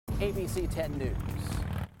ABC 10 News.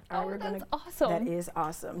 That's awesome. That is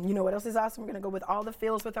awesome. You know what else is awesome? We're going to go with all the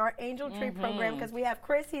feels with our Angel Tree program because we have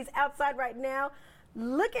Chris. He's outside right now.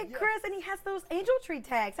 Look at Chris, and he has those Angel Tree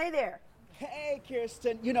tags. Hey there. Hey,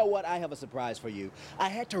 Kirsten. You know what? I have a surprise for you. I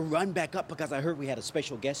had to run back up because I heard we had a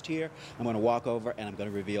special guest here. I'm going to walk over and I'm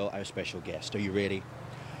going to reveal our special guest. Are you ready?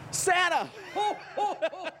 Santa!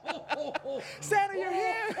 Santa, you're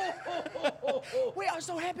here! We are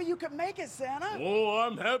so happy you could make it, Santa. Oh,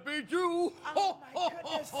 I'm happy too. Oh,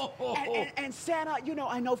 my goodness. And Santa, you know,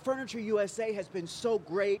 I know Furniture USA has been so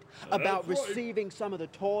great about receiving some of the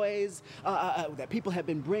toys that people have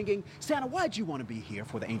been bringing. Santa, why'd you want to be here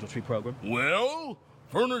for the Angel Tree program? Well,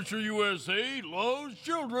 Furniture USA loves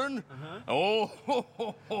children. Oh,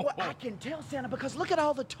 well, I can tell, Santa, because look at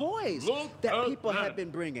all the toys that people have been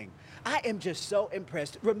bringing. I am just so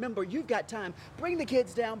impressed. Remember, you've got time. Bring the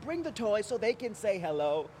kids down, bring the toys so they can say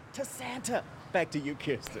hello to Santa. Back to you,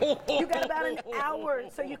 Kirsten. You got about an hour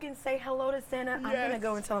so you can say hello to Santa. I'm going to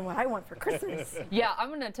go and tell him what I want for Christmas. Yeah, I'm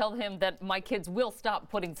going to tell him that my kids will stop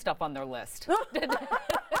putting stuff on their list.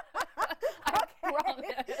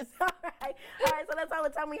 Promise. All right, so that's all the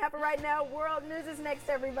time we have for right now. World News is next,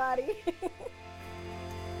 everybody.